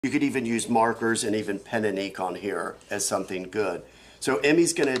You could even use markers and even pen and ink on here as something good. So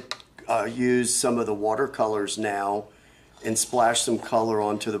Emmy's going to use some of the watercolors now and splash some color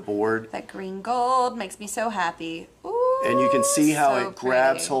onto the board. That green gold makes me so happy. Ooh, and you can see how so it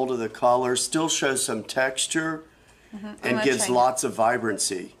grabs pretty. hold of the color, still shows some texture, and gives lots of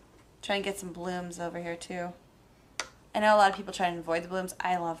vibrancy. Try and get some blooms over here too. I know a lot of people try and avoid the blooms.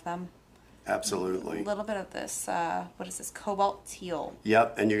 I love them. Absolutely. A little bit of this, what is this, cobalt teal.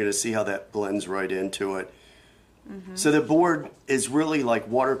 Yep, and you're going to see how that blends right into it. So the board is really like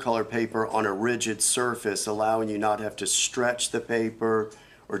watercolor paper on a rigid surface, allowing you not to have to stretch the paper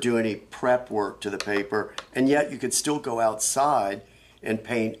or do any prep work to the paper, and yet you could still go outside and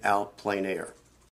paint out plein air.